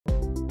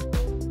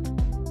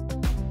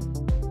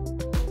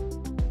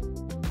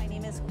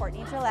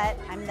Courtney Gillette.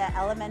 I'm the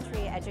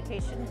Elementary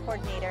Education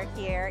Coordinator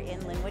here in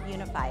Lynwood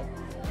Unified.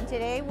 And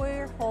today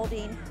we're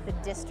holding the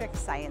District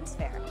Science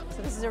Fair.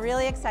 So this is a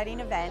really exciting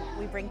event.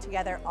 We bring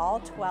together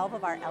all 12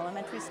 of our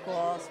elementary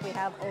schools. We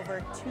have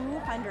over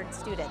 200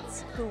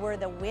 students who were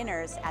the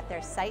winners at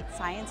their site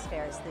science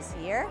fairs this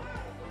year.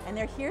 And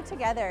they're here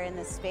together in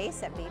this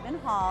space at Bateman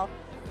Hall,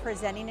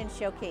 presenting and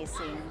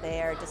showcasing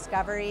their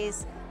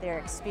discoveries, their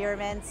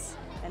experiments,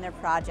 and their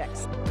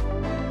projects.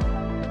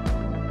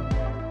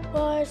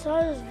 Well, I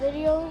saw this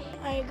video.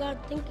 I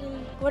got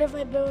thinking, what if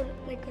I build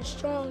like a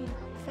strong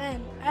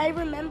fan? I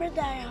remembered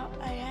that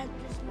I had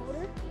this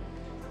motor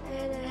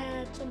and I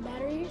had some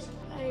batteries.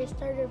 I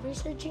started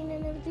researching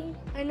and everything.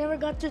 I never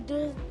got to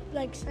do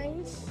like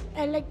science.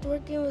 I liked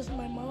working with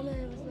my mom, and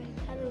it was like,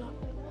 I don't know,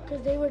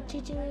 because they were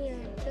teaching me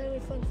and telling me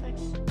fun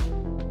facts.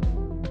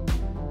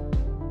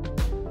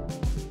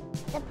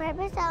 The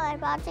purpose of my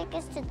project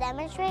is to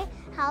demonstrate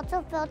how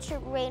to filter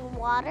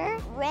rainwater.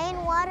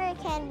 Rainwater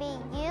can be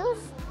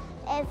used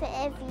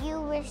if you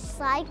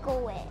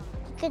recycle it.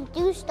 You can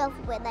do stuff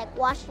with, like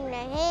washing your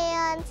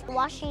hands,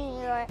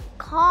 washing your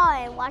car,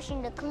 and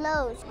washing the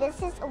clothes.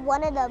 This is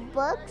one of the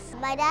books.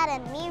 My dad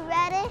and me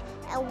read it,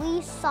 and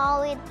we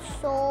saw it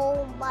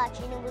so much,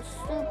 and it was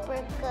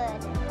super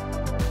good.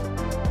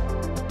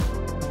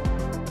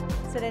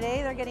 So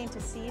today they're getting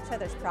to see each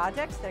other's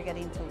projects, they're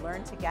getting to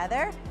learn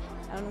together,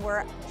 and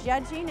we're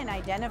judging and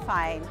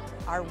identifying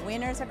our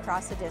winners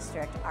across the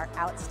district, our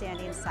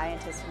outstanding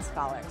scientists and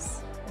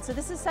scholars. And so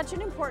this is such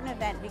an important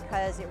event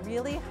because it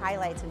really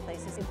highlights and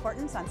places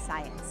importance on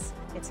science.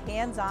 It's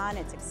hands-on,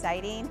 it's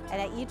exciting,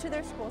 and at each of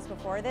their schools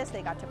before this,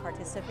 they got to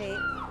participate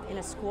in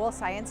a school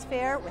science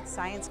fair with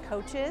science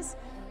coaches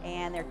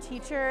and their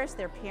teachers,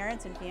 their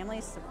parents, and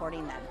families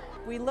supporting them.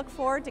 We look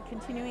forward to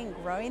continuing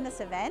growing this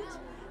event.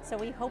 So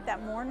we hope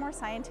that more and more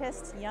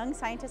scientists, young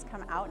scientists,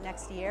 come out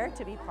next year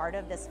to be part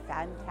of this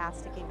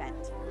fantastic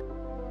event.